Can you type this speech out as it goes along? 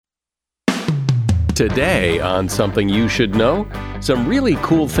Today on Something You Should Know, some really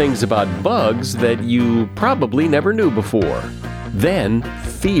cool things about bugs that you probably never knew before. Then,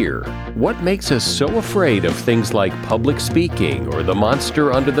 fear. What makes us so afraid of things like public speaking or the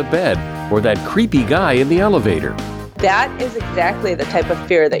monster under the bed or that creepy guy in the elevator? That is exactly the type of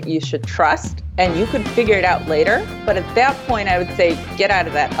fear that you should trust, and you could figure it out later. But at that point, I would say get out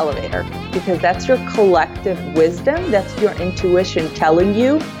of that elevator, because that's your collective wisdom. That's your intuition telling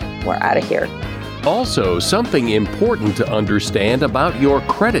you, we're out of here. Also, something important to understand about your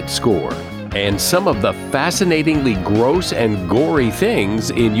credit score and some of the fascinatingly gross and gory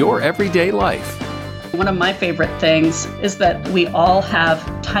things in your everyday life. One of my favorite things is that we all have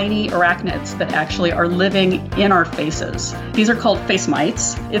tiny arachnids that actually are living in our faces. These are called face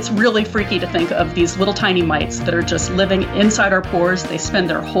mites. It's really freaky to think of these little tiny mites that are just living inside our pores. They spend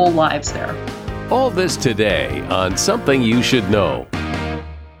their whole lives there. All this today on Something You Should Know.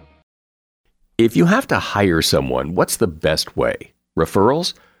 If you have to hire someone, what's the best way?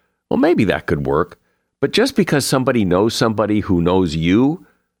 Referrals? Well, maybe that could work. But just because somebody knows somebody who knows you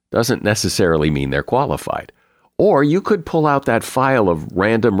doesn't necessarily mean they're qualified. Or you could pull out that file of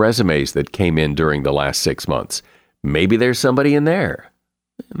random resumes that came in during the last 6 months. Maybe there's somebody in there.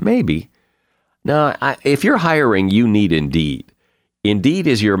 Maybe. Now, if you're hiring, you need Indeed. Indeed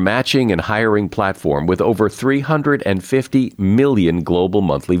is your matching and hiring platform with over 350 million global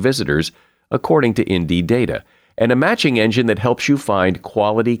monthly visitors, according to Indeed data, and a matching engine that helps you find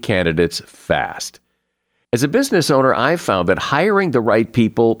quality candidates fast. As a business owner, I've found that hiring the right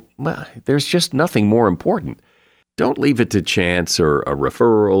people, well, there's just nothing more important. Don't leave it to chance or a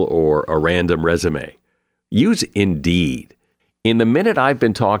referral or a random resume. Use Indeed. In the minute I've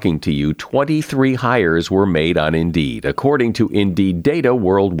been talking to you, 23 hires were made on Indeed, according to Indeed data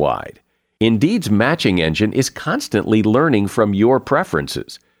worldwide. Indeed's matching engine is constantly learning from your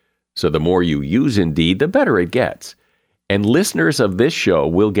preferences. So the more you use Indeed, the better it gets. And listeners of this show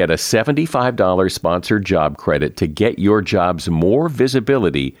will get a $75 sponsored job credit to get your jobs more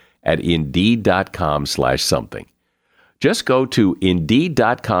visibility at Indeed.com/something. Just go to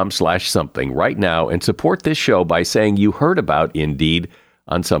Indeed.com/something right now and support this show by saying you heard about Indeed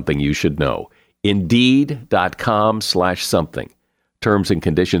on Something You Should Know. Indeed.com/something. Terms and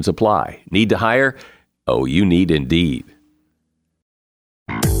conditions apply. Need to hire? Oh, you need Indeed.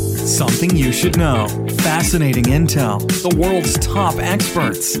 Something you should know. Fascinating intel, the world's top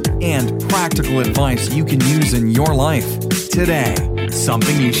experts, and practical advice you can use in your life. Today,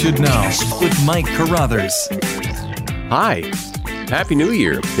 Something You Should Know with Mike Carruthers. Hi. Happy New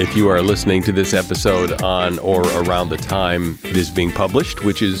Year if you are listening to this episode on or around the time it is being published,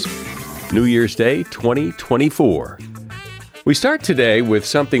 which is New Year's Day 2024. We start today with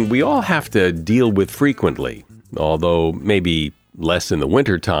something we all have to deal with frequently, although maybe less in the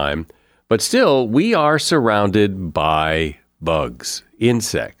wintertime, but still, we are surrounded by bugs,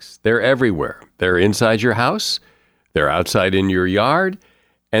 insects. They're everywhere. They're inside your house, they're outside in your yard,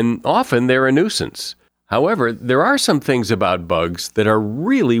 and often they're a nuisance. However, there are some things about bugs that are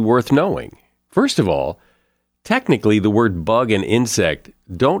really worth knowing. First of all, technically, the word bug and insect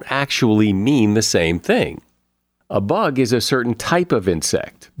don't actually mean the same thing. A bug is a certain type of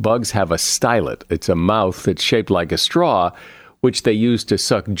insect. Bugs have a stylet. It's a mouth that's shaped like a straw, which they use to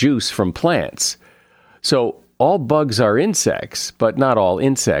suck juice from plants. So all bugs are insects, but not all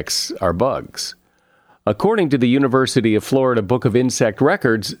insects are bugs. According to the University of Florida Book of Insect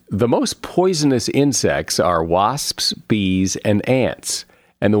Records, the most poisonous insects are wasps, bees, and ants.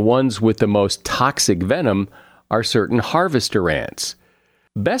 And the ones with the most toxic venom are certain harvester ants.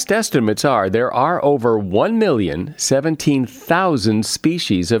 Best estimates are there are over 1,017,000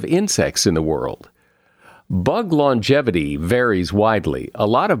 species of insects in the world. Bug longevity varies widely. A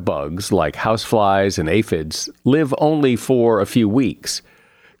lot of bugs, like houseflies and aphids, live only for a few weeks.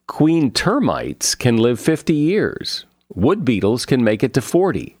 Queen termites can live 50 years. Wood beetles can make it to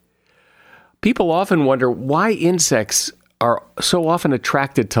 40. People often wonder why insects are so often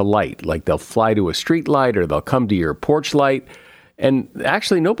attracted to light, like they'll fly to a street light or they'll come to your porch light. And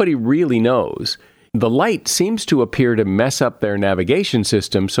actually, nobody really knows. The light seems to appear to mess up their navigation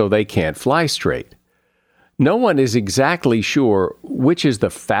system so they can't fly straight. No one is exactly sure which is the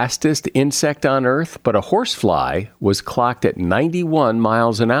fastest insect on Earth, but a horsefly was clocked at 91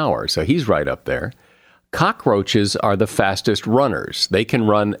 miles an hour, so he's right up there. Cockroaches are the fastest runners. They can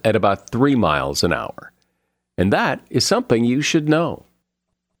run at about 3 miles an hour. And that is something you should know.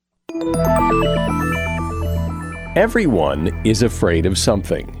 Everyone is afraid of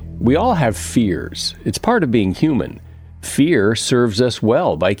something. We all have fears. It's part of being human. Fear serves us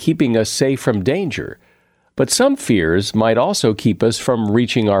well by keeping us safe from danger. But some fears might also keep us from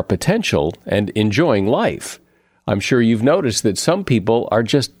reaching our potential and enjoying life. I'm sure you've noticed that some people are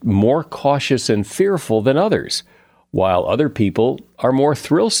just more cautious and fearful than others, while other people are more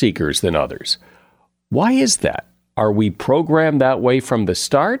thrill seekers than others. Why is that? Are we programmed that way from the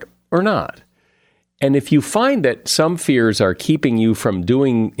start or not? And if you find that some fears are keeping you from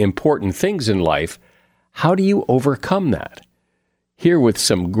doing important things in life, how do you overcome that? Here with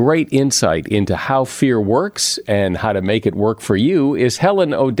some great insight into how fear works and how to make it work for you is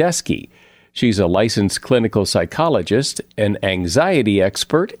Helen Odeski. She's a licensed clinical psychologist, an anxiety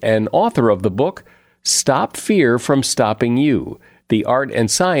expert, and author of the book, Stop Fear from Stopping You, The Art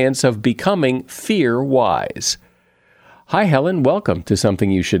and Science of Becoming Fear-Wise. Hi, Helen. Welcome to Something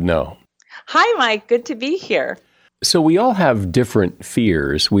You Should Know. Hi, Mike. Good to be here. So we all have different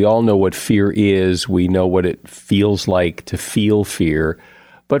fears. We all know what fear is. We know what it feels like to feel fear.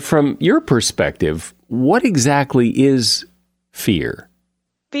 But from your perspective, what exactly is fear?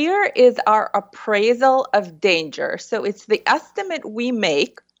 Fear is our appraisal of danger. So it's the estimate we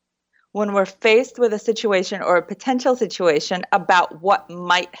make when we're faced with a situation or a potential situation about what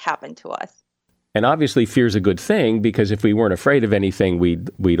might happen to us. And obviously fear is a good thing because if we weren't afraid of anything,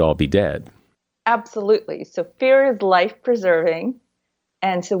 we'd all be dead. Absolutely. So fear is life-preserving.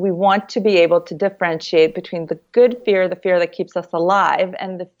 And so we want to be able to differentiate between the good fear, the fear that keeps us alive,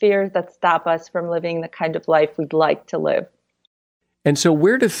 and the fears that stop us from living the kind of life we'd like to live. And so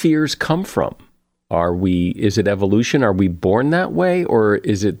where do fears come from? Is it evolution? Are we born that way? Or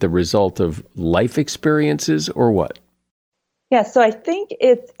is it the result of life experiences or what? Yeah, so I think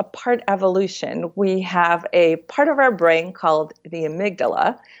it's a part evolution. We have a part of our brain called the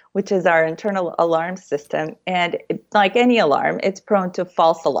amygdala, which is our internal alarm system. And like any alarm, it's prone to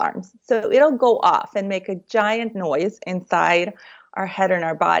false alarms. So it'll go off and make a giant noise inside our head and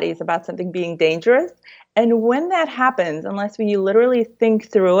our bodies about something being dangerous. And when that happens, unless we literally think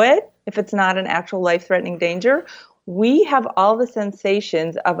through it, if it's not an actual life-threatening danger, we have all the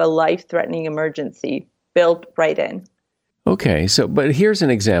sensations of a life-threatening emergency built right in. Okay, but here's an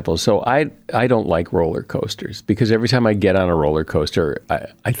example. So I don't like roller coasters because every time I get on a roller coaster,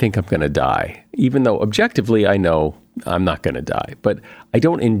 I think I'm going to die, even though objectively I know I'm not going to die. But I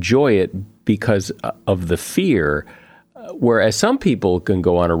don't enjoy it because of the fear, whereas some people can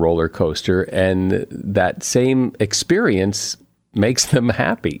go on a roller coaster and that same experience makes them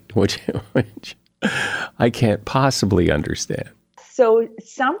happy, which I can't possibly understand. So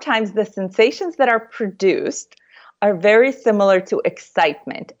sometimes the sensations that are produced are very similar to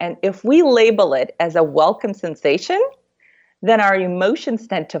excitement. And if we label it as a welcome sensation, then our emotions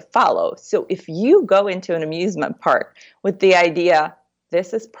tend to follow. So if you go into an amusement park with the idea,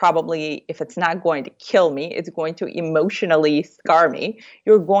 this is probably, if it's not going to kill me, it's going to emotionally scar me,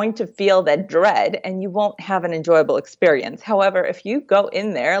 you're going to feel that dread and you won't have an enjoyable experience. However, if you go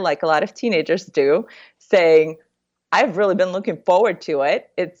in there, like a lot of teenagers do, saying, I've really been looking forward to it,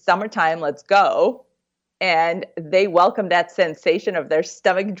 it's summertime, let's go, and they welcome that sensation of their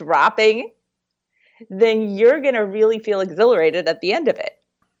stomach dropping, then you're going to really feel exhilarated at the end of it.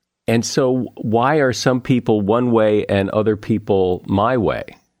 And so why are some people one way and other people my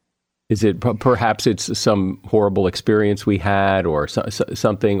way? Is it perhaps it's some horrible experience we had or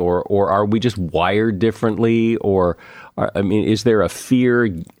something, or are we just wired differently? Or, is there a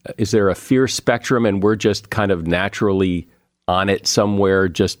fear spectrum and we're just kind of naturally on it somewhere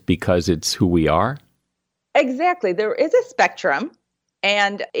just because it's who we are? Exactly. There is a spectrum,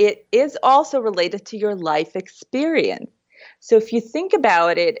 and it is also related to your life experience. So if you think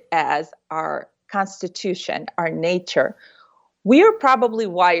about it as our constitution, our nature, we are probably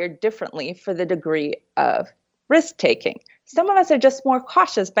wired differently for the degree of risk-taking. Some of us are just more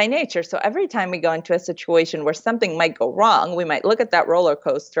cautious by nature. So every time we go into a situation where something might go wrong, we might look at that roller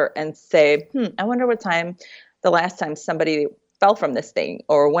coaster and say, I wonder the last time somebody fell from this thing,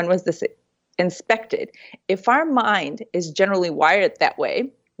 or when was this inspected. If our mind is generally wired that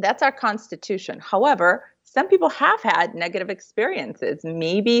way, that's our constitution. However, some people have had negative experiences.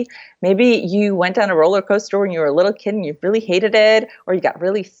 Maybe you went on a roller coaster when you were a little kid and you really hated it, or you got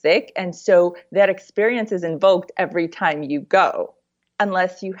really sick. And so that experience is invoked every time you go,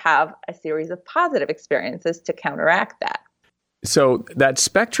 unless you have a series of positive experiences to counteract that. So that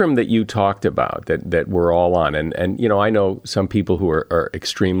spectrum that you talked about, that we're all on, and I know some people who are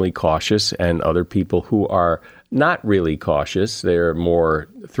extremely cautious and other people who are not really cautious. They're more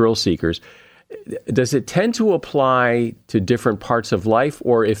thrill seekers. Does it tend to apply to different parts of life?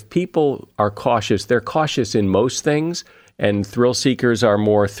 Or if people are cautious, they're cautious in most things, and thrill seekers are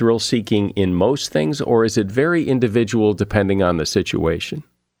more thrill seeking in most things? Or is it very individual depending on the situation?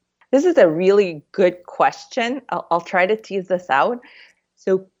 This is a really good question. I'll try to tease this out.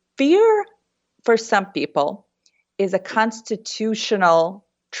 So fear for some people is a constitutional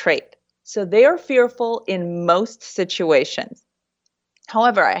trait. So they are fearful in most situations.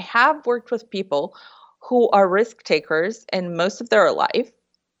 However, I have worked with people who are risk takers in most of their life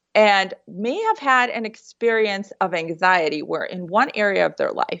and may have had an experience of anxiety where in one area of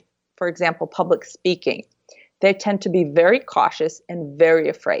their life, for example, public speaking, they tend to be very cautious and very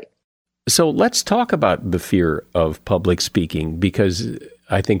afraid. So let's talk about the fear of public speaking, because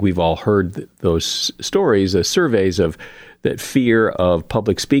I think we've all heard those stories, surveys of that fear of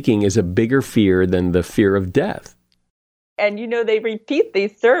public speaking is a bigger fear than the fear of death. And they repeat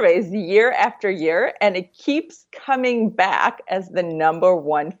these surveys year after year, and it keeps coming back as the number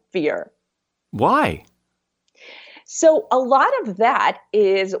one fear. Why? So a lot of that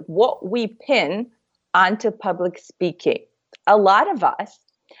is what we pin onto public speaking. A lot of us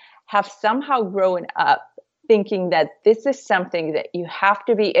have somehow grown up thinking that this is something that you have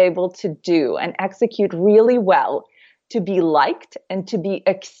to be able to do and execute really well to be liked and to be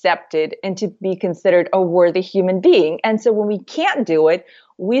accepted and to be considered a worthy human being. And so when we can't do it,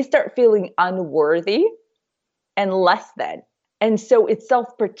 we start feeling unworthy and less than. And so it's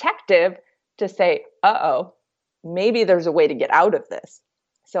self-protective to say, maybe there's a way to get out of this.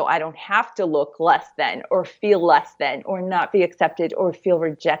 So I don't have to look less than or feel less than or not be accepted or feel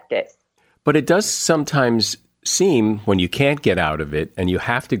rejected. But it does sometimes seem when you can't get out of it and you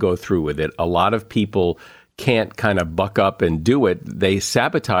have to go through with it, a lot of people can't kind of buck up and do it. They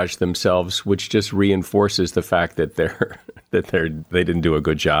sabotage themselves, which just reinforces the fact that they didn't do a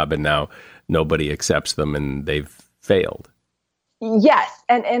good job and now nobody accepts them and they've failed. Yes.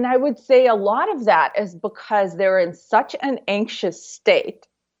 And I would say a lot of that is because they're in such an anxious state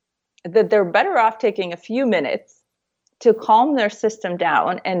that they're better off taking a few minutes to calm their system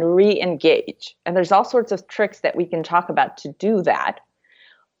down and re-engage. And there's all sorts of tricks that we can talk about to do that.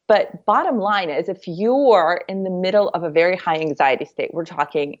 But bottom line is, if you are in the middle of a very high anxiety state, we're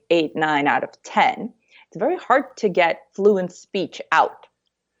talking 8, 9 out of 10, it's very hard to get fluent speech out.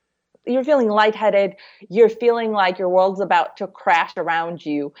 You're feeling lightheaded. You're feeling like your world's about to crash around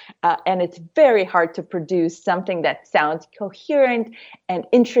you. And it's very hard to produce something that sounds coherent and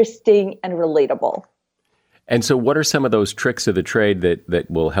interesting and relatable. And so what are some of those tricks of the trade that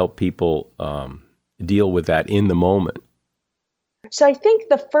will help people deal with that in the moment? So I think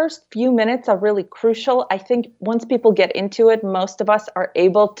the first few minutes are really crucial. I think once people get into it, most of us are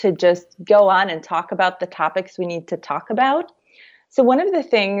able to just go on and talk about the topics we need to talk about. So one of the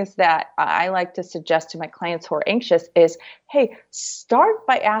things that I like to suggest to my clients who are anxious is, hey, start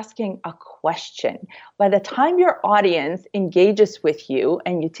by asking a question. By the time your audience engages with you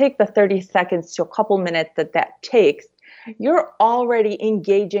and you take the 30 seconds to a couple minutes that takes, you're already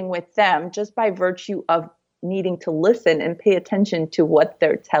engaging with them just by virtue of needing to listen and pay attention to what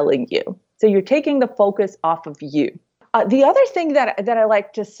they're telling you. So you're taking the focus off of you. The other thing that I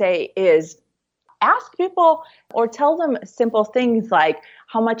like to say is ask people or tell them simple things like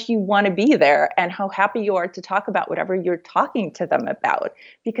how much you want to be there and how happy you are to talk about whatever you're talking to them about,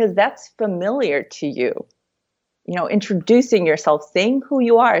 because that's familiar to you. Introducing yourself, saying who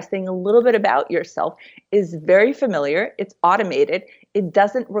you are, saying a little bit about yourself is very familiar. It's automated. It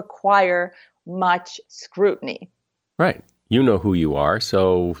doesn't require much scrutiny. Right. You know who you are,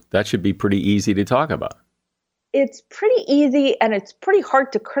 so that should be pretty easy to talk about. It's pretty easy, and it's pretty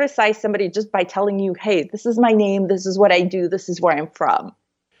hard to criticize somebody just by telling you, hey, this is my name, this is what I do, this is where I'm from.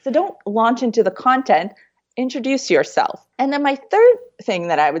 So don't launch into the content, introduce yourself. And then my third thing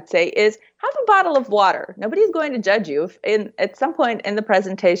that I would say is have a bottle of water. Nobody's going to judge you if at some point in the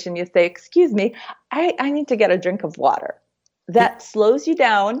presentation you say, excuse me, I need to get a drink of water. That slows you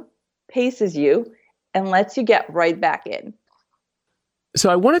down, paces you, and lets you get right back in. So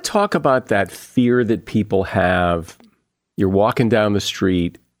I want to talk about that fear that people have. You're walking down the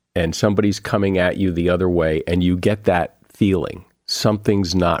street and somebody's coming at you the other way and you get that feeling,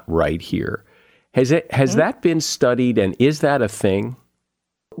 something's not right here. Has that been studied, and is that a thing?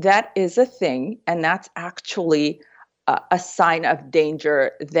 That is a thing, and that's actually a sign of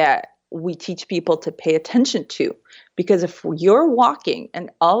danger that we teach people to pay attention to. Because if you're walking and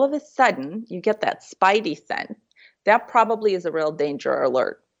all of a sudden you get that spidey sense, that probably is a real danger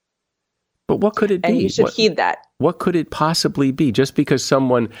alert. But what could it be? And you should heed that. What could it possibly be? Just because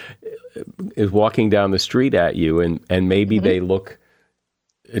someone is walking down the street at you and maybe they look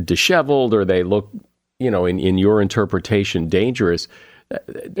disheveled or they look, in your interpretation, dangerous,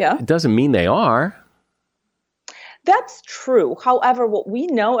 it doesn't mean they are. That's true. However, what we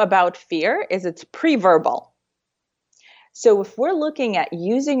know about fear is it's pre-verbal. So if we're looking at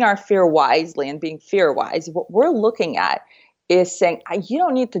using our fear wisely and being fear wise, what we're looking at is saying, you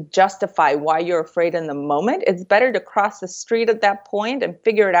don't need to justify why you're afraid in the moment. It's better to cross the street at that point and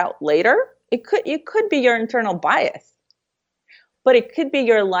figure it out later. It could be your internal bias, but it could be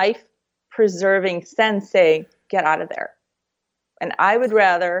your life preserving sense saying, get out of there. And I would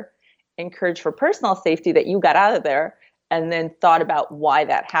rather encourage for personal safety that you got out of there and then thought about why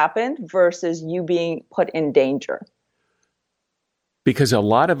that happened versus you being put in danger. Because a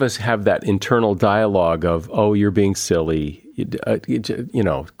lot of us have that internal dialogue of, oh, you're being silly,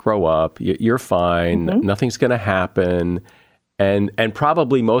 grow up, you're fine, nothing's going to happen. And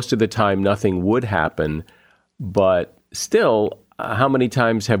probably most of the time nothing would happen. But still, how many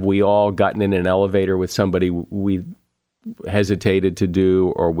times have we all gotten in an elevator with somebody we hesitated to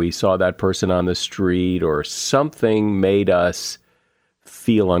do, or we saw that person on the street, or something made us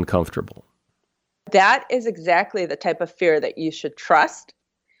feel uncomfortable? That is exactly the type of fear that you should trust,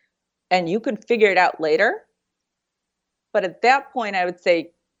 and you can figure it out later. But at that point, I would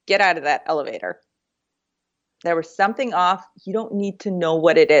say, get out of that elevator. There was something off. You don't need to know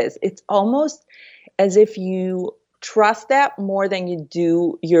what it is. It's almost as if you trust that more than you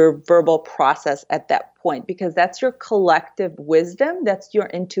do your verbal process at that point, because that's your collective wisdom. That's your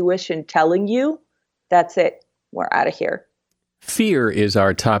intuition telling you, that's it. We're out of here. Fear is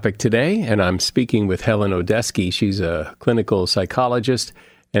our topic today, and I'm speaking with Helen Odesky. She's a clinical psychologist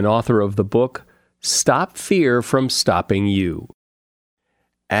and author of the book, Stop Fear from Stopping You.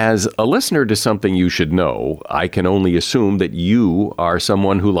 As a listener to Something You Should Know, I can only assume that you are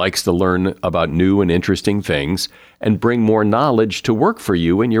someone who likes to learn about new and interesting things and bring more knowledge to work for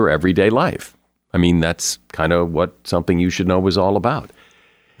you in your everyday life. I mean, that's kind of what Something You Should Know is all about.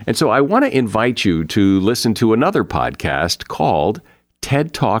 And so I want to invite you to listen to another podcast called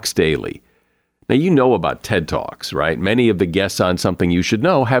TED Talks Daily. Now, you know about TED Talks, right? Many of the guests on Something You Should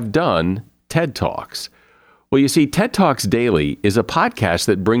Know have done TED Talks. Well, you see, TED Talks Daily is a podcast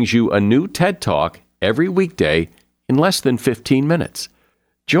that brings you a new TED Talk every weekday in less than 15 minutes.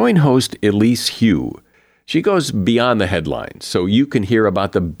 Join host Elise Hugh. She goes beyond the headlines so you can hear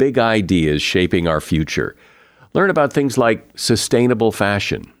about the big ideas shaping our future. Learn about things like sustainable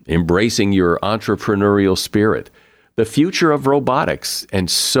fashion, embracing your entrepreneurial spirit, the future of robotics, and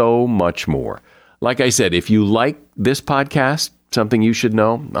so much more. Like I said, if you like this podcast, Something You Should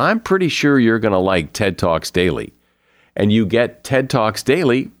Know, I'm pretty sure you're going to like TED Talks Daily. And you get TED Talks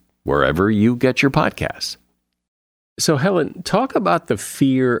Daily wherever you get your podcasts. So Helen, talk about the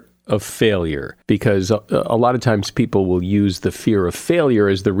fear of failure, because a lot of times people will use the fear of failure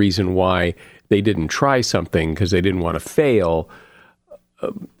as the reason why they didn't try something because they didn't want to fail.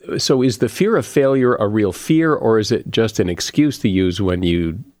 So is the fear of failure a real fear, or is it just an excuse to use when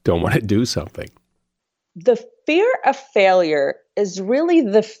you don't want to do something? The fear of failure is really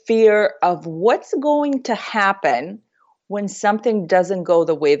the fear of what's going to happen when something doesn't go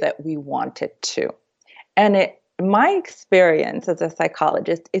the way that we want it to. And in my experience as a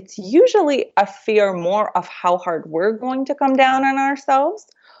psychologist, it's usually a fear more of how hard we're going to come down on ourselves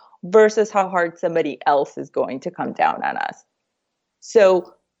versus how hard somebody else is going to come down on us.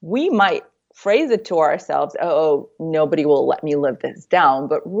 So we might phrase it to ourselves, oh, nobody will let me live this down.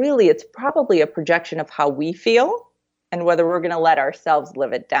 But really, it's probably a projection of how we feel and whether we're going to let ourselves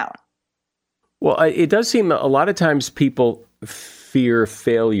live it down. Well, it does seem a lot of times people fear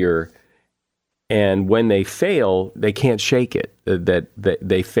failure, and when they fail, they can't shake it, that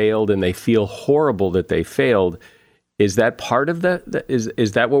they failed and they feel horrible that they failed. Is that part of that?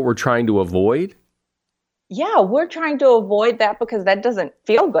 Is that what we're trying to avoid? Yeah, we're trying to avoid that because that doesn't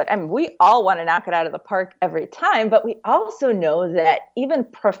feel good. I mean, we all want to knock it out of the park every time, but we also know that even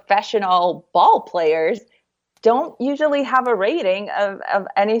professional ball players don't usually have a rating of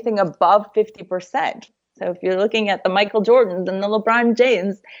anything above 50%. So if you're looking at the Michael Jordans and the LeBron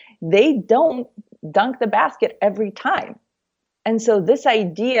James, they don't dunk the basket every time. And so this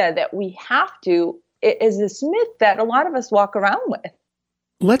idea that we have to is this myth that a lot of us walk around with.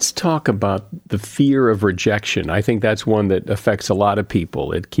 Let's talk about the fear of rejection. I think that's one that affects a lot of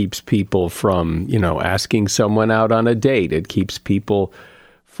people. It keeps people from, asking someone out on a date. It keeps people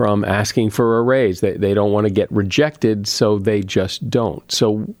from asking for a raise. They don't want to get rejected, so they just don't.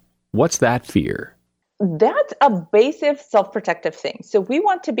 So what's that fear? That's a basic self-protective thing. So we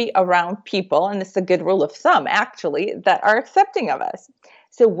want to be around people, and this is a good rule of thumb, actually, that are accepting of us.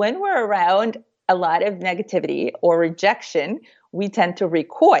 So when we're around a lot of negativity or rejection, we tend to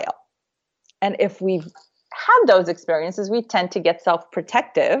recoil. And if we've had those experiences, we tend to get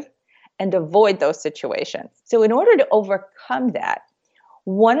self-protective and avoid those situations. So in order to overcome that,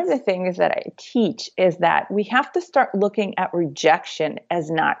 One of the things that I teach is that we have to start looking at rejection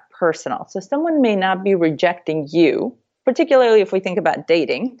as not personal. So someone may not be rejecting you, particularly if we think about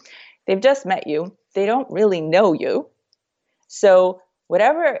dating. They've just met you. They don't really know you. So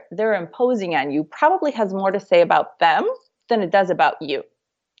whatever they're imposing on you probably has more to say about them than it does about you.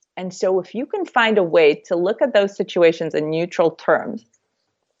 And so if you can find a way to look at those situations in neutral terms,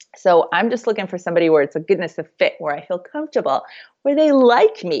 so I'm just looking for somebody where it's a goodness of fit, where I feel comfortable, where they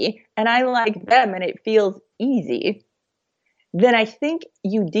like me and I like them and it feels easy, then I think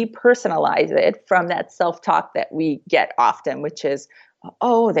you depersonalize it from that self-talk that we get often, which is,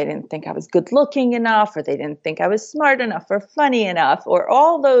 oh, they didn't think I was good looking enough, or they didn't think I was smart enough or funny enough, or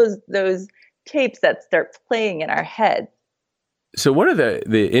all those tapes that start playing in our head. So one of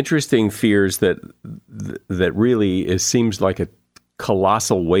the interesting fears that really seems like a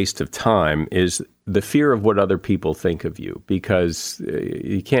colossal waste of time is the fear of what other people think of you, because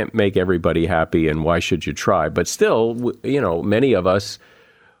you can't make everybody happy, and why should you try? But still, many of us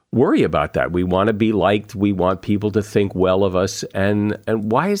worry about that. We want to be liked. We want people to think well of us. And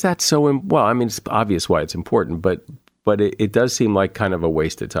why is that so? Well, I mean, it's obvious why it's important, but it does seem like kind of a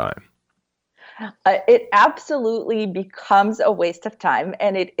waste of time. It absolutely becomes a waste of time.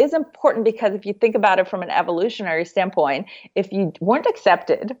 And it is important because if you think about it from an evolutionary standpoint, if you weren't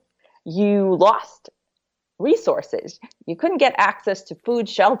accepted, you lost resources. You couldn't get access to food,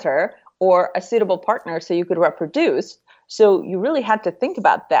 shelter, or a suitable partner so you could reproduce. So you really had to think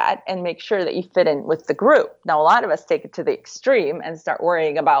about that and make sure that you fit in with the group. Now, a lot of us take it to the extreme and start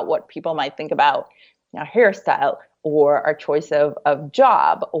worrying about what people might think about our hairstyle, or our choice of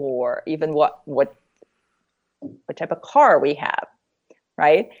job, or even what type of car we have,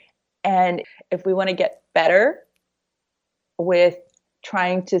 right? And if we want to get better with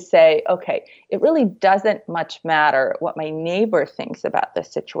trying to say, okay, it really doesn't much matter what my neighbor thinks about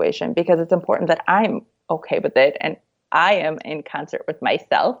this situation, because it's important that I'm okay with it and I am in concert with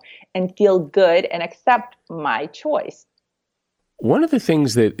myself and feel good and accept my choice. One of the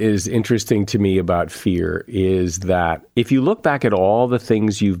things that is interesting to me about fear is that if you look back at all the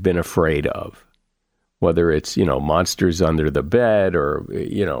things you've been afraid of, whether it's, monsters under the bed or,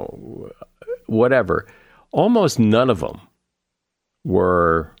 whatever, almost none of them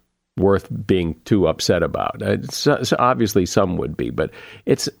were worth being too upset about. So obviously some would be, but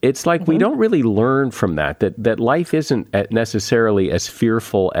it's like we don't really learn from that life isn't necessarily as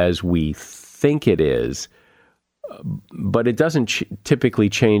fearful as we think it is. But it doesn't typically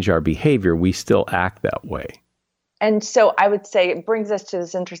change our behavior. We still act that way. And so I would say it brings us to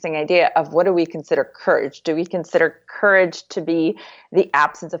this interesting idea of, what do we consider courage? Do we consider courage to be the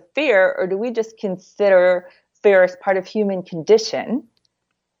absence of fear, or do we just consider fear as part of human condition,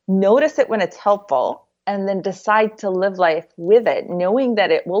 notice it when it's helpful, and then decide to live life with it, knowing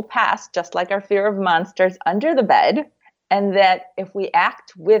that it will pass, just like our fear of monsters under the bed, and that if we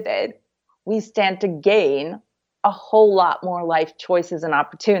act with it, we stand to gain a whole lot more life choices and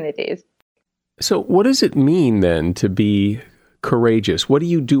opportunities. So what does it mean then to be courageous? What do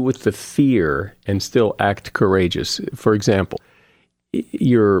you do with the fear and still act courageous? For example,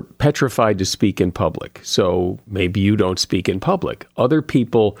 you're petrified to speak in public, so maybe you don't speak in public. Other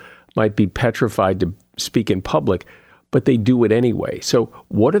people might be petrified to speak in public, but they do it anyway. So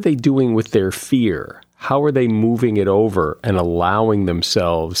what are they doing with their fear? How are they moving it over and allowing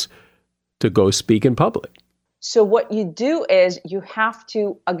themselves to go speak in public? So what you do is you have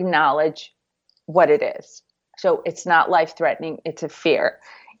to acknowledge what it is. So it's not life-threatening, it's a fear.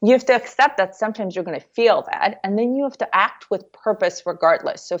 You have to accept that sometimes you're going to feel that, and then you have to act with purpose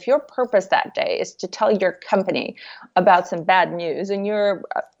regardless. So if your purpose that day is to tell your company about some bad news and you're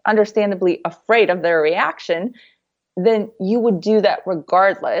understandably afraid of their reaction, then you would do that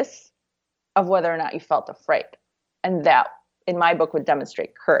regardless of whether or not you felt afraid. And that, in my book, would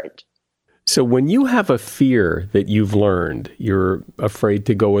demonstrate courage. So when you have a fear that you've learned, you're afraid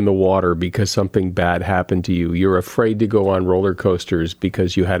to go in the water because something bad happened to you, you're afraid to go on roller coasters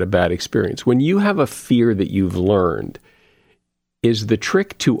because you had a bad experience. When you have a fear that you've learned, is the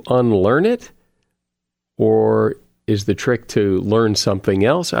trick to unlearn it, or is the trick to learn something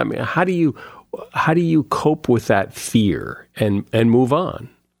else? I mean, how do you cope with that fear and move on?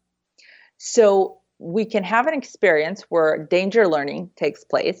 So we can have an experience where danger learning takes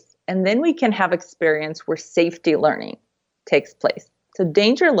place. And then we can have experience where safety learning takes place. So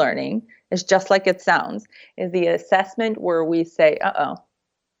danger learning is just like it sounds, is the assessment where we say, if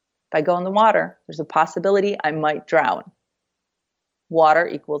I go in the water, there's a possibility I might drown. Water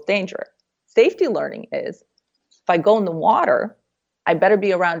equals danger. Safety learning is, if I go in the water, I better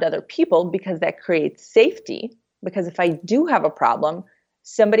be around other people because that creates safety. Because if I do have a problem,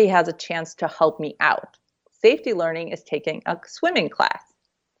 somebody has a chance to help me out. Safety learning is taking a swimming class.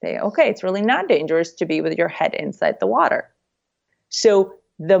 Say, okay, it's really not dangerous to be with your head inside the water. So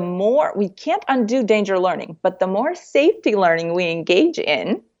the more, we can't undo danger learning, but the more safety learning we engage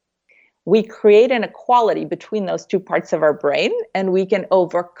in, we create an equality between those two parts of our brain, and we can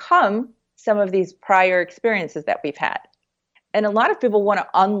overcome some of these prior experiences that we've had. And a lot of people want to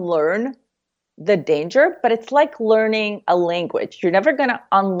unlearn the danger, but it's like learning a language. You're never going to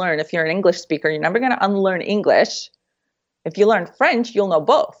unlearn, if you're an English speaker, you're never going to unlearn English. If you learn French, you'll know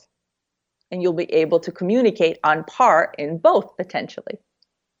both. And you'll be able to communicate on par in both, potentially.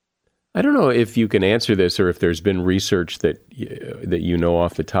 I don't know if you can answer this or if there's been research that you know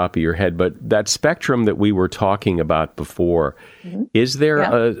off the top of your head, but that spectrum that we were talking about before, is there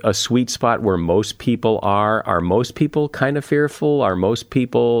a sweet spot where most people are? Are most people kind of fearful? Are most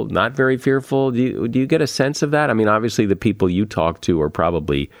people not very fearful? Do you get a sense of that? I mean, obviously the people you talk to are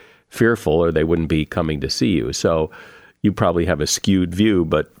probably fearful or they wouldn't be coming to see you. So you probably have a skewed view,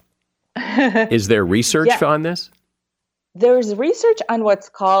 but is there research on this? There's research on what's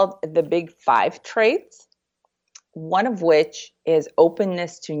called the Big Five traits, one of which is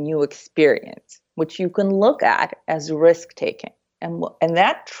openness to new experience, which you can look at as risk-taking. And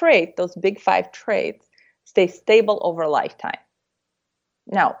that trait, those Big Five traits, stay stable over a lifetime.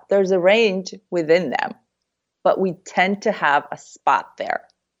 Now, there's a range within them, but we tend to have a spot there.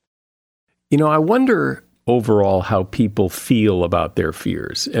 You know, I wonder overall how people feel about their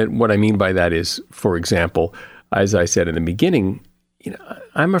fears. And what I mean by that is, for example, as I said in the beginning,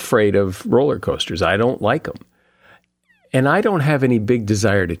 I'm afraid of roller coasters. I don't like them. And I don't have any big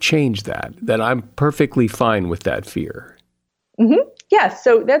desire to change that I'm perfectly fine with that fear. Mm-hmm. Yeah,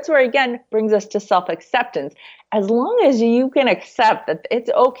 so that's where, again, brings us to self-acceptance. As long as you can accept that it's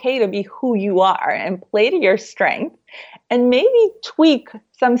okay to be who you are and play to your strength and maybe tweak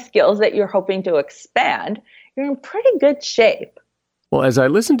some skills that you're hoping to expand, you're in pretty good shape. Well, as I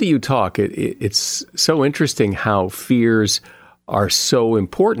listen to you talk, it's so interesting how fears are so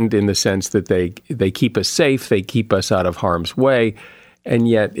important in the sense that they keep us safe, they keep us out of harm's way, and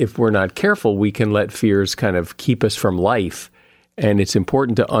yet if we're not careful, we can let fears kind of keep us from life. And it's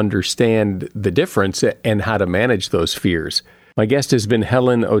important to understand the difference and how to manage those fears. My guest has been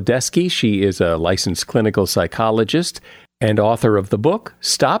Helen Odeski. She is a licensed clinical psychologist and author of the book,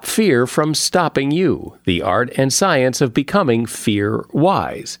 Stop Fear from Stopping You, The Art and Science of Becoming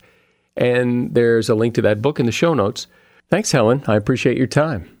Fear-Wise. And there's a link to that book in the show notes. Thanks, Helen. I appreciate your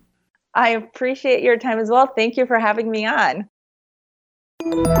time. I appreciate your time as well. Thank you for having me on.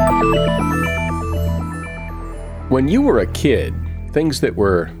 When you were a kid, things that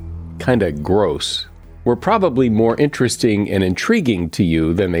were kind of gross were probably more interesting and intriguing to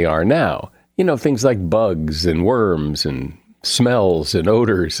you than they are now. You know, things like bugs and worms and smells and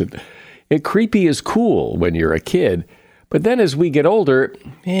odors. Creepy is cool when you're a kid, but then as we get older,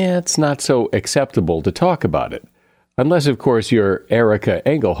 it's not so acceptable to talk about it. Unless, of course, you're Erica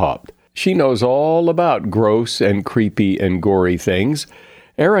Engelhaupt. She knows all about gross and creepy and gory things.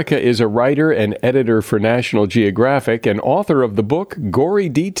 Erica is a writer and editor for National Geographic and author of the book Gory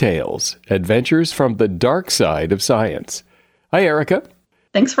Details, Adventures from the Dark Side of Science. Hi, Erica.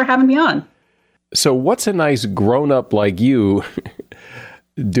 Thanks for having me on. So what's a nice grown-up like you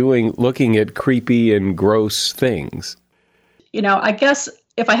looking at creepy and gross things? You know, I guess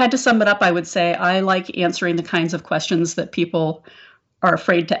if I had to sum it up, I would say I like answering the kinds of questions that people are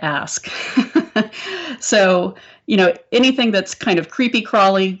afraid to ask. So, anything that's kind of creepy,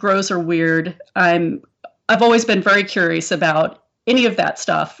 crawly, gross, or weird, I've always been very curious about any of that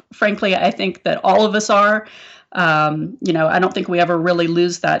stuff. Frankly, I think that all of us are. I don't think we ever really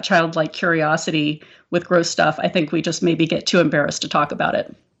lose that childlike curiosity with gross stuff. I think we just maybe get too embarrassed to talk about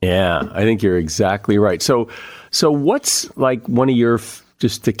it. Yeah, I think you're exactly right. So what's like one of your,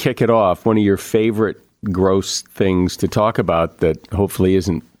 just to kick it off, one of your favorite gross things to talk about that hopefully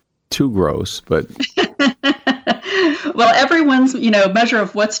isn't too gross, but... Well, everyone's, measure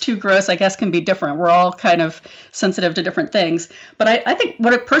of what's too gross, I guess, can be different. We're all kind of sensitive to different things. But I think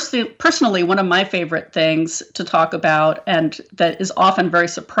personally, one of my favorite things to talk about, and that is often very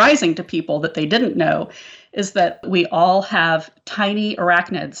surprising to people that they didn't know, is that we all have tiny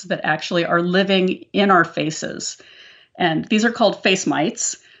arachnids that actually are living in our faces. And these are called face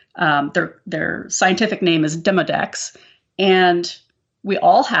mites. Their scientific name is Demodex. And we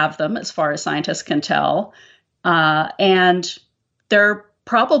all have them, as far as scientists can tell. And they're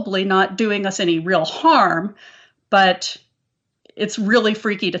probably not doing us any real harm, but it's really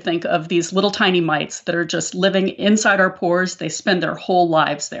freaky to think of these little tiny mites that are just living inside our pores. They spend their whole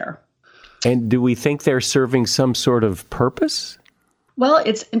lives there. And do we think they're serving some sort of purpose? Well,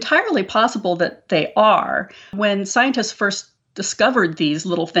 it's entirely possible that they are. When scientists first discovered these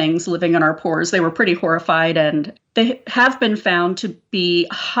little things living in our pores, they were pretty horrified, and they have been found to be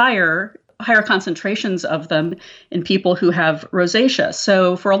higher concentrations of them in people who have rosacea.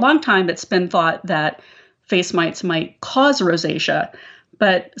 So for a long time, it's been thought that face mites might cause rosacea.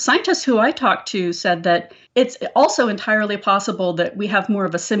 But scientists who I talked to said that it's also entirely possible that we have more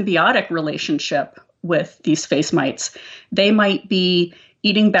of a symbiotic relationship with these face mites. They might be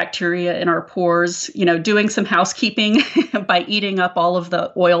eating bacteria in our pores, doing some housekeeping by eating up all of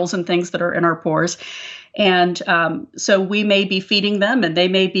the oils and things that are in our pores. And so we may be feeding them, and they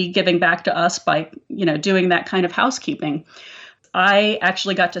may be giving back to us by, doing that kind of housekeeping. I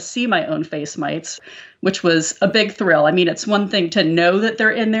actually got to see my own face mites, which was a big thrill. I mean, it's one thing to know that they're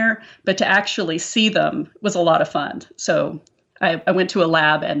in there, but to actually see them was a lot of fun. So I went to a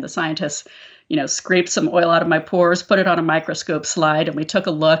lab, and the scientists, scraped some oil out of my pores, put it on a microscope slide, and we took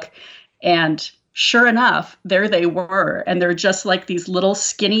a look. And sure enough, there they were. And they're just like these little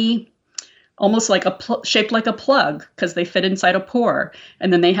skinny, almost like shaped like a plug, because they fit inside a pore.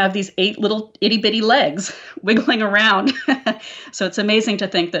 And then they have these 8 little itty bitty legs wiggling around. So it's amazing to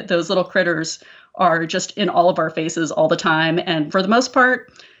think that those little critters are just in all of our faces all the time. And for the most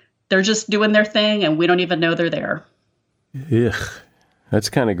part, they're just doing their thing, and we don't even know they're there. Ugh, that's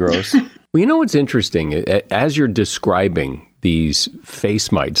kind of gross. Well, you know what's interesting? As you're describing these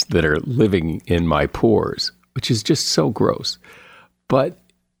face mites that are living in my pores, which is just so gross, but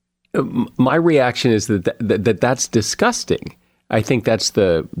my reaction is that's disgusting. I think that's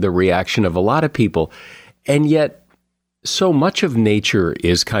the reaction of a lot of people. And yet, so much of nature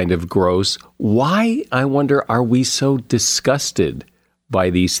is kind of gross. Why, I wonder, are we so disgusted by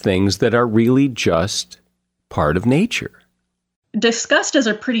these things that are really just part of nature? Disgust is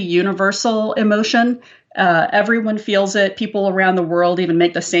a pretty universal emotion. Everyone feels it. People around the world even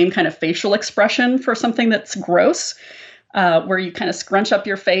make the same kind of facial expression for something that's gross, where you kind of scrunch up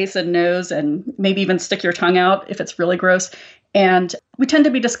your face and nose and maybe even stick your tongue out if it's really gross. And we tend to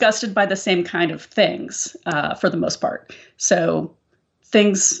be disgusted by the same kind of things for the most part. So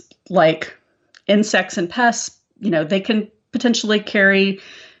things like insects and pests, they can potentially carry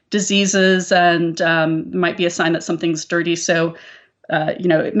diseases, and might be a sign that something's dirty. So,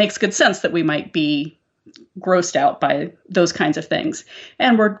 it makes good sense that we might be grossed out by those kinds of things.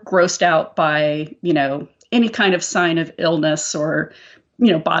 And we're grossed out by, any kind of sign of illness or,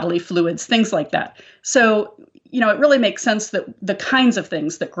 bodily fluids, things like that. So, it really makes sense that the kinds of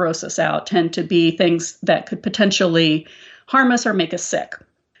things that gross us out tend to be things that could potentially harm us or make us sick.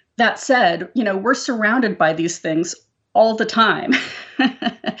 That said, we're surrounded by these things all the time.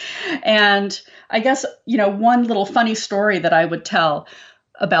 And I guess, one little funny story that I would tell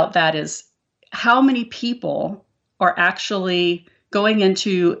about that is how many people are actually going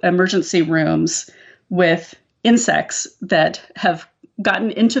into emergency rooms with insects that have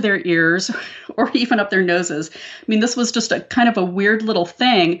gotten into their ears or even up their noses. I mean, this was just a kind of a weird little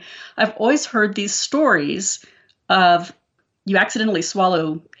thing. I've always heard these stories of you accidentally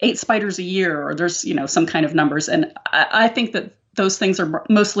swallow 8 spiders a year, or there's, some kind of numbers. And I think that those things are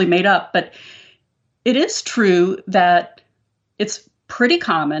mostly made up, but it is true that it's pretty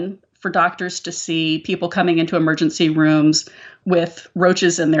common for doctors to see people coming into emergency rooms with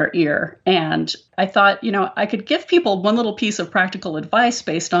roaches in their ear. And I thought, I could give people one little piece of practical advice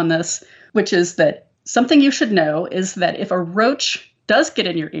based on this, which is that something you should know is that if a roach does get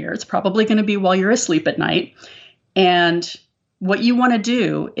in your ear, it's probably going to be while you're asleep at night. And what you want to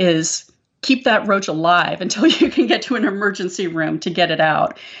do is keep that roach alive until you can get to an emergency room to get it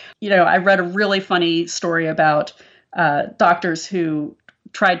out. I read a really funny story about doctors who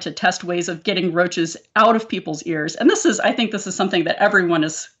tried to test ways of getting roaches out of people's ears. And I think this is something that everyone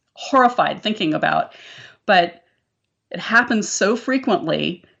is horrified thinking about. But it happens so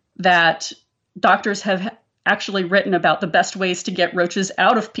frequently that doctors have actually written about the best ways to get roaches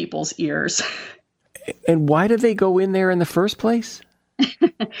out of people's ears. And why do they go in there in the first place?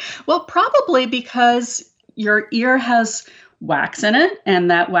 Well, probably because your ear has wax in it, and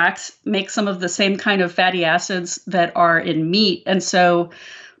that wax makes some of the same kind of fatty acids that are in meat. And so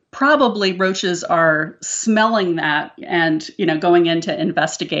probably roaches are smelling that and, going in to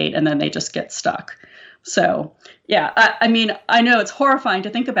investigate, and then they just get stuck. So, yeah, I mean, I know it's horrifying to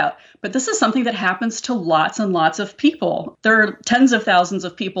think about, but this is something that happens to lots and lots of people. There are tens of thousands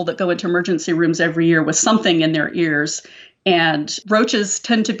of people that go into emergency rooms every year with something in their ears. And roaches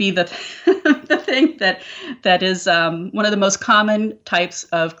tend to be the thing that is one of the most common types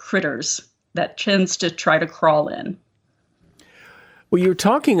of critters that tends to try to crawl in. Well, you were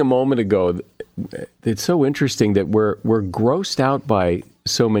talking a moment ago it's so interesting that we're grossed out by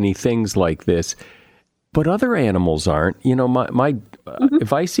so many things like this, but other animals aren't. You know,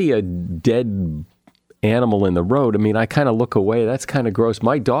 if I see a dead animal in the road, I mean, I kind of look away. That's kind of gross.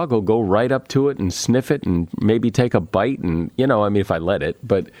 My dog will go right up to it and sniff it and maybe take a bite, and I mean, if I let it.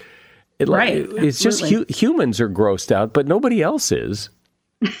 But it's just humans are grossed out, but nobody else is.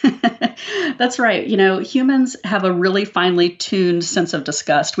 That's right. Humans have a really finely tuned sense of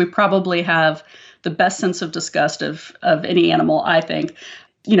disgust. We probably have the best sense of disgust of any animal, I think,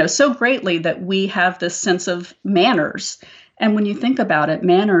 so greatly that we have this sense of manners. And when you think about it,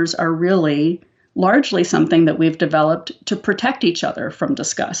 manners are really largely something that we've developed to protect each other from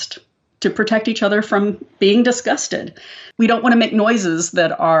disgust, to protect each other from being disgusted. We don't want to make noises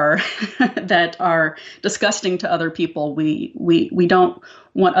that are disgusting to other people. We don't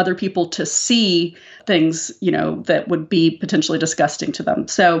want other people to see things, that would be potentially disgusting to them.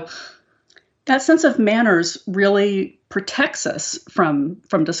 So that sense of manners really protects us from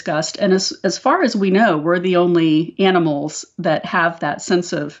disgust. And as far as we know, we're the only animals that have that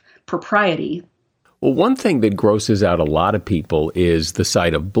sense of propriety. Well, one thing that grosses out a lot of people is the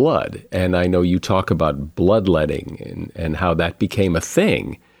sight of blood. And I know you talk about bloodletting and how that became a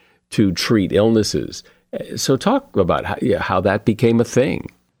thing to treat illnesses. So talk about how that became a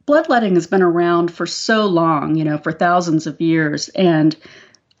thing. Bloodletting has been around for so long, for thousands of years. And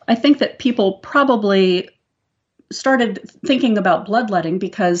I think that people probably started thinking about bloodletting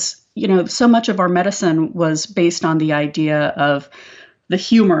because, so much of our medicine was based on the idea of the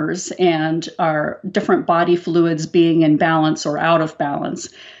humors and our different body fluids being in balance or out of balance.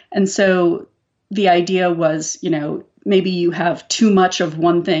 And so the idea was, maybe you have too much of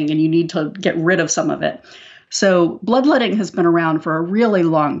one thing and you need to get rid of some of it. So bloodletting has been around for a really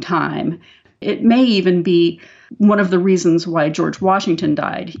long time. It may even be one of the reasons why George Washington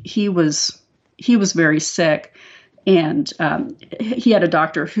died. He was very sick, and he had a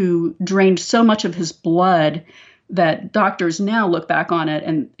doctor who drained so much of his blood that doctors now look back on it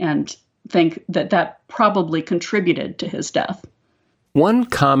and think that probably contributed to his death. One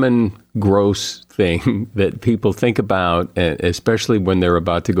common gross thing that people think about, especially when they're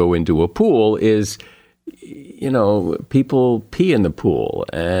about to go into a pool, is, people pee in the pool,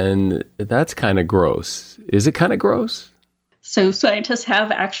 and that's kind of gross. Is it kind of gross? So scientists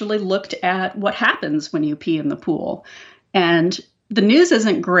have actually looked at what happens when you pee in the pool. And the news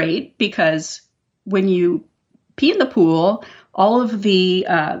isn't great because when you pee in the pool, all of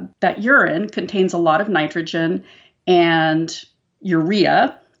that urine contains a lot of nitrogen and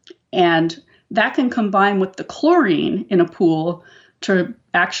urea, and that can combine with the chlorine in a pool to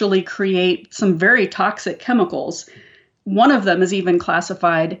actually create some very toxic chemicals. One of them is even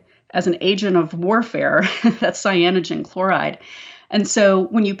classified as an agent of warfare, that's cyanogen chloride. And so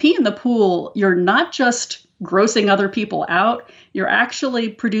when you pee in the pool, you're not just grossing other people out, you're actually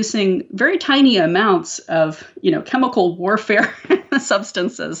producing very tiny amounts of, chemical warfare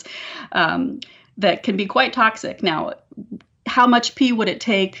substances that can be quite toxic. Now, how much pee would it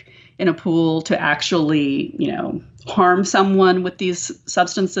take in a pool to actually, harm someone with these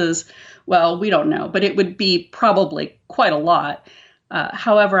substances? Well, we don't know, but it would be probably quite a lot.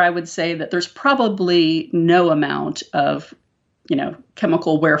 However, I would say that there's probably no amount of,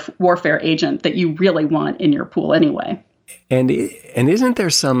 chemical warfare agent that you really want in your pool anyway. And isn't there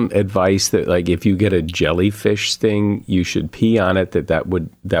some advice that, like, if you get a jellyfish sting, you should pee on it, that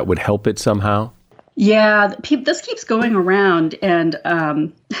would help it somehow? Yeah, this keeps going around, and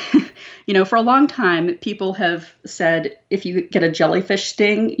for a long time, people have said if you get a jellyfish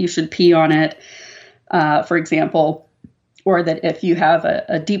sting, you should pee on it, for example, or that if you have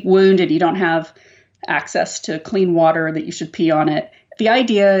a deep wound and you don't have access to clean water, that you should pee on it. The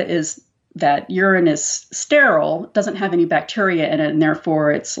idea is that urine is sterile, doesn't have any bacteria in it, and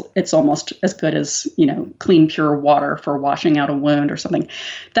therefore it's almost as good as, clean, pure water for washing out a wound or something.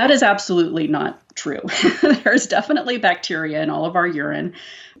 That is absolutely not true. There's definitely bacteria in all of our urine.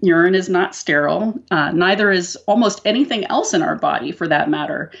 Urine is not sterile. Neither is almost anything else in our body, for that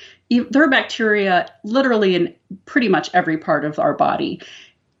matter. There are bacteria literally in pretty much every part of our body,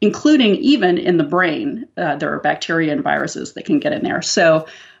 including even in the brain. There are bacteria and viruses that can get in there. So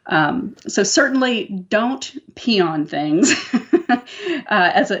certainly don't pee on things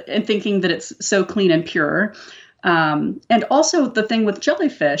and thinking that it's so clean and pure. And also the thing with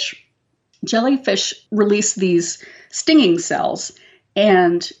jellyfish release these stinging cells,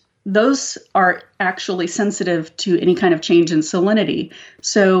 and those are actually sensitive to any kind of change in salinity.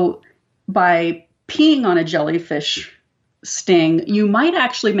 So by peeing on a jellyfish sting, you might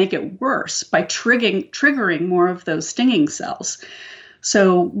actually make it worse by triggering more of those stinging cells.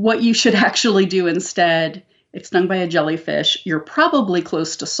 So what you should actually do instead, if stung by a jellyfish, you're probably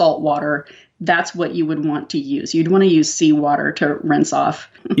close to salt water. That's what you would want to use. You'd want to use seawater to rinse off.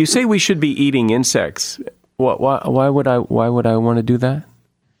 You say we should be eating insects. Why would I want to do that?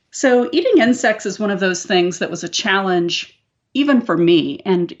 So eating insects is one of those things that was a challenge even for me.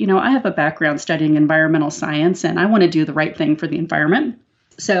 And, I have a background studying environmental science, and I want to do the right thing for the environment.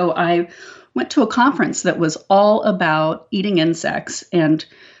 So I went to a conference that was all about eating insects, and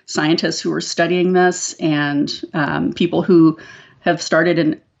scientists who were studying this, and people who have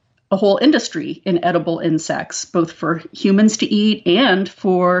started a whole industry in edible insects, both for humans to eat and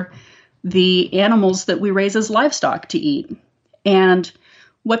for the animals that we raise as livestock to eat. And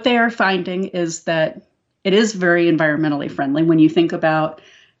what they are finding is that it is very environmentally friendly when you think about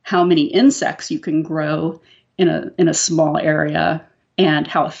how many insects you can grow in a small area and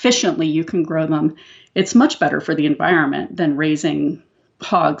how efficiently you can grow them. It's much better for the environment than raising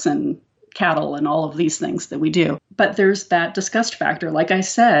hogs and cattle and all of these things that we do. But there's that disgust factor. Like I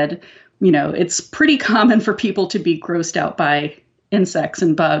said, it's pretty common for people to be grossed out by insects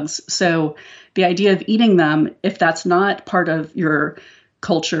and bugs. So the idea of eating them, if that's not part of your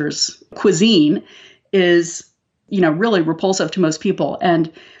culture's cuisine, is, really repulsive to most people. And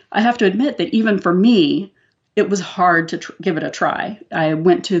I have to admit that even for me, it was hard to give it a try. I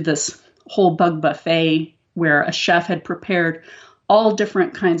went to this whole bug buffet where a chef had prepared all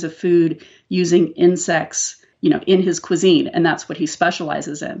different kinds of food using insects, in his cuisine. And that's what he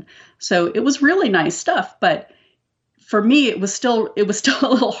specializes in. So it was really nice stuff. But for me, it was still a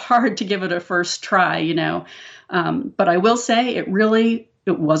little hard to give it a first try, But I will say it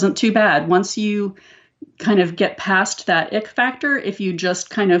wasn't too bad. Once you kind of get past that ick factor, if you just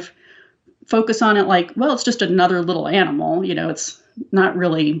kind of focus on it like, well, it's just another little animal, it's not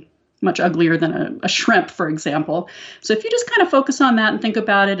really much uglier than a shrimp, for example. So if you just kind of focus on that and think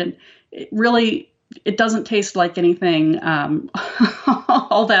about it, and it doesn't taste like anything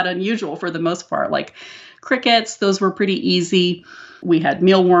all that unusual for the most part. Like crickets, those were pretty easy. We had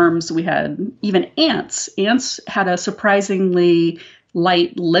mealworms. We had even ants. Ants had a surprisingly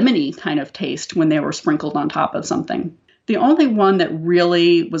light, lemony kind of taste when they were sprinkled on top of something. The only one that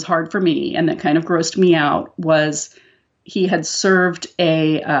really was hard for me and that kind of grossed me out was he had served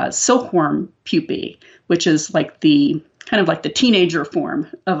a silkworm pupae, which is like the teenager form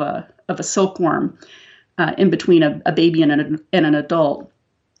of a silkworm in between a baby and an adult.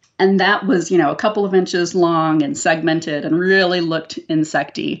 And that was, a couple of inches long and segmented and really looked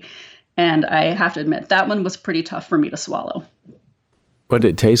insecty. And I have to admit, that one was pretty tough for me to swallow. What did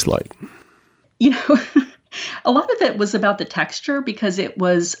it taste like? A lot of it was about the texture because it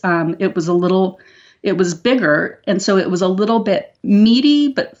was bigger. And so it was a little bit meaty,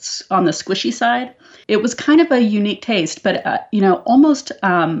 but on the squishy side. It was kind of a unique taste, but, almost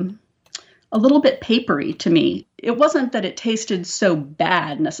a little bit papery to me. It wasn't that it tasted so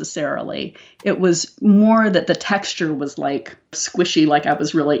bad necessarily. It was more that the texture was like squishy, like I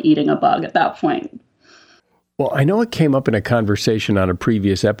was really eating a bug at that point. Well, I know it came up in a conversation on a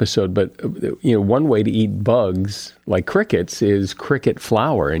previous episode, but one way to eat bugs like crickets is cricket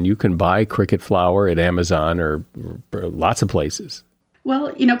flour, and you can buy cricket flour at Amazon or lots of places.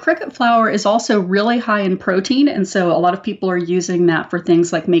 Well, cricket flour is also really high in protein, and so a lot of people are using that for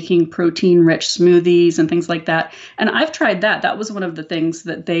things like making protein-rich smoothies and things like that. And I've tried that. That was one of the things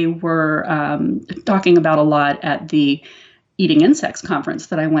that they were talking about a lot at the Eating Insects conference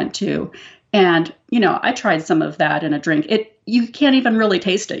that I went to. And, I tried some of that in a drink. You can't even really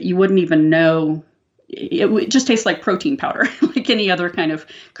taste it. You wouldn't even know. It just tastes like protein powder, like any other kind of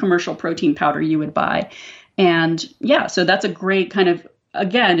commercial protein powder you would buy. And yeah, so that's a great kind of,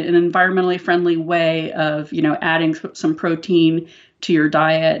 again, an environmentally friendly way of, adding some protein to your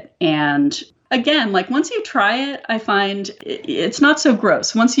diet. And again, like once you try it, I find it's not so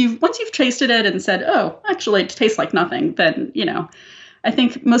gross. Once you've tasted it and said, oh, actually it tastes like nothing, then, I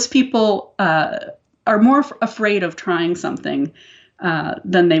think most people are more afraid of trying something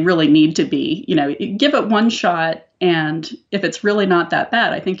than they really need to be. Give it one shot, and if it's really not that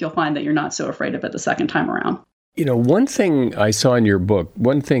bad, I think you'll find that you're not so afraid of it the second time around. One thing I saw in your book,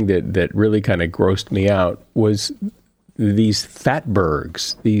 one thing that really kind of grossed me out was these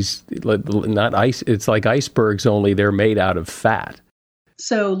fatbergs. These not ice. It's like icebergs, only they're made out of fat.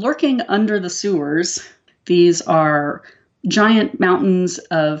 So lurking under the sewers, these are giant mountains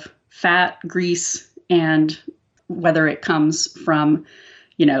of fat, grease, and whether it comes from,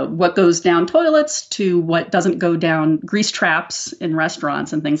 what goes down toilets to what doesn't go down grease traps in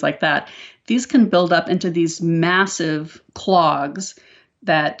restaurants and things like that. These can build up into these massive clogs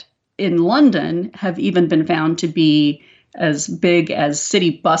that in London have even been found to be as big as city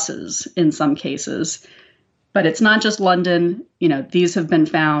buses in some cases. But it's not just London. These have been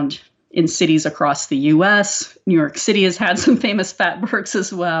found in cities across the US. New York City has had some famous fatbergs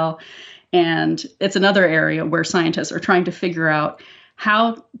as well. And it's another area where scientists are trying to figure out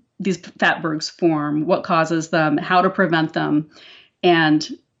how these fatbergs form, what causes them, how to prevent them. And,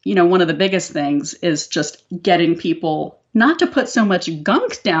 one of the biggest things is just getting people not to put so much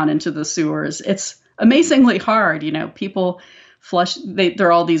gunk down into the sewers. It's amazingly hard. People flush, there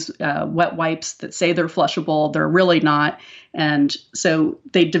are all these wet wipes that say they're flushable. They're really not. And so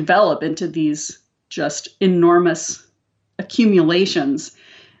they develop into these just enormous accumulations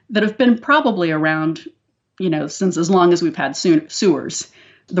that have been probably around, since as long as we've had sewers.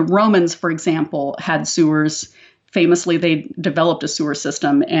 The Romans, for example, had sewers. Famously, they developed a sewer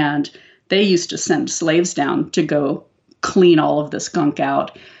system, and they used to send slaves down to go clean all of this gunk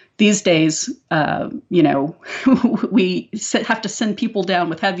out. These days, we have to send people down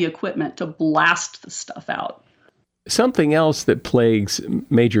with heavy equipment to blast the stuff out. Something else that plagues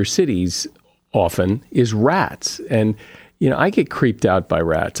major cities often is rats. And I get creeped out by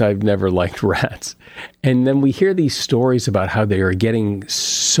rats. I've never liked rats. And then we hear these stories about how they are getting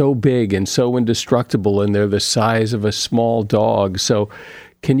so big and so indestructible, and they're the size of a small dog. So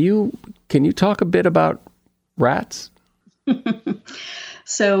can you talk a bit about rats?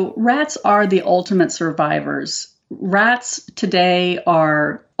 So rats are the ultimate survivors. Rats today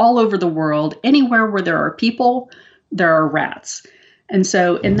are all over the world. Anywhere where there are people, there are rats. And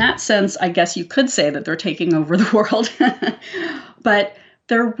so in that sense, I guess you could say that they're taking over the world. But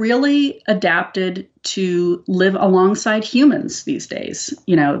they're really adapted to live alongside humans these days.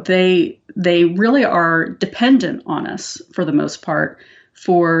 They really are dependent on us for the most part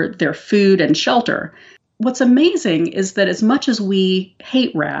for their food and shelter. What's amazing is that as much as we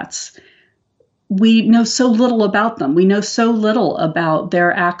hate rats, we know so little about them. We know so little about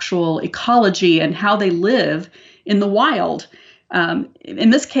their actual ecology and how they live in the wild. In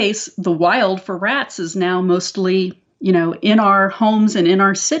this case, the wild for rats is now mostly, in our homes and in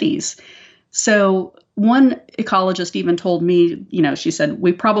our cities. So one ecologist even told me, she said,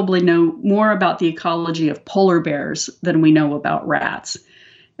 we probably know more about the ecology of polar bears than we know about rats.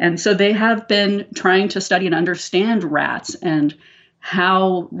 And so they have been trying to study and understand rats and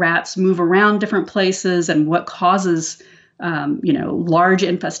how rats move around different places and what causes, large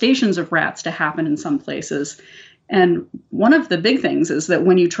infestations of rats to happen in some places. And one of the big things is that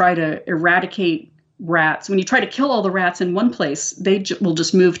when you try to eradicate rats, when you try to kill all the rats in one place, they will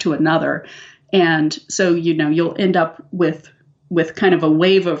just move to another. And so, you'll end up with kind of a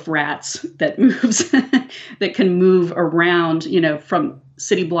wave of rats that moves, that can move around, from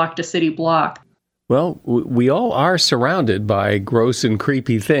city block to city block. Well, we all are surrounded by gross and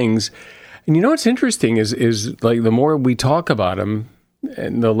creepy things. And what's interesting is like the more we talk about them,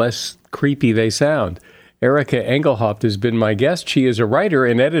 and the less creepy they sound. Erica Engelhaupt has been my guest. She is a writer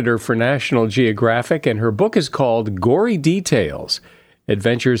and editor for National Geographic, and her book is called Gory Details,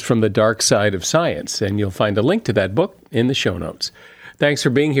 Adventures from the Dark Side of Science. And you'll find a link to that book in the show notes. Thanks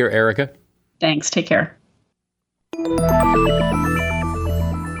for being here, Erica. Thanks. Take care.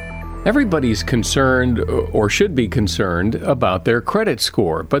 Everybody's concerned, or should be concerned, about their credit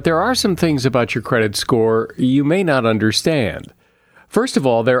score. But there are some things about your credit score you may not understand. First of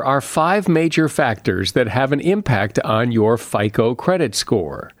all, there are 5 major factors that have an impact on your FICO credit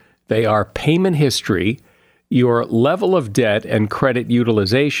score. They are payment history, your level of debt and credit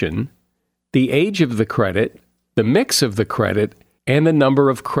utilization, the age of the credit, the mix of the credit, and the number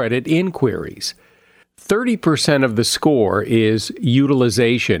of credit inquiries. 30% of the score is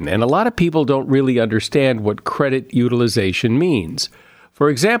utilization, and a lot of people don't really understand what credit utilization means. For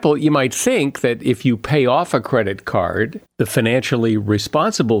example, you might think that if you pay off a credit card, the financially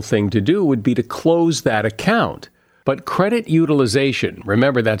responsible thing to do would be to close that account. But credit utilization,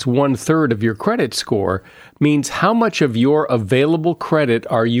 remember that's 1/3 of your credit score, means how much of your available credit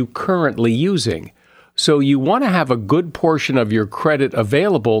are you currently using. So you want to have a good portion of your credit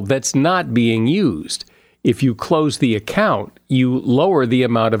available that's not being used. If you close the account, you lower the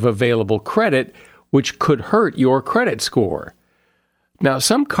amount of available credit, which could hurt your credit score. Now,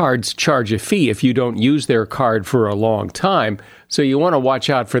 some cards charge a fee if you don't use their card for a long time, so you want to watch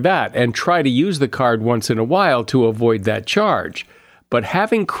out for that and try to use the card once in a while to avoid that charge. But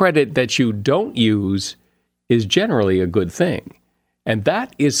having credit that you don't use is generally a good thing, and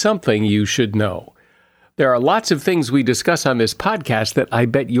that is something you should know. There are lots of things we discuss on this podcast that I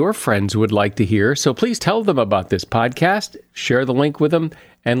bet your friends would like to hear, so please tell them about this podcast, share the link with them,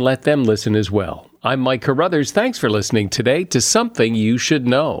 and let them listen as well. I'm Mike Carruthers. Thanks for listening today to Something You Should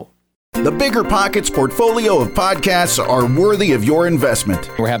Know. The Bigger Pockets portfolio of podcasts are worthy of your investment.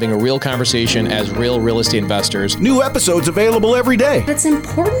 We're having a real conversation as real estate investors. New episodes available every day. It's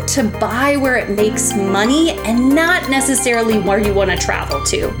important to buy where it makes money and not necessarily where you want to travel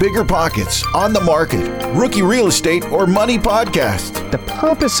to. Bigger Pockets, On the Market, Rookie Real Estate, or Money Podcast. The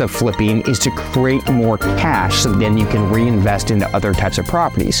purpose of flipping is to create more cash so then you can reinvest into other types of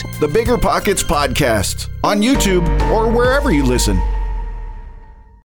properties. The Bigger Pockets Podcast on YouTube or wherever you listen.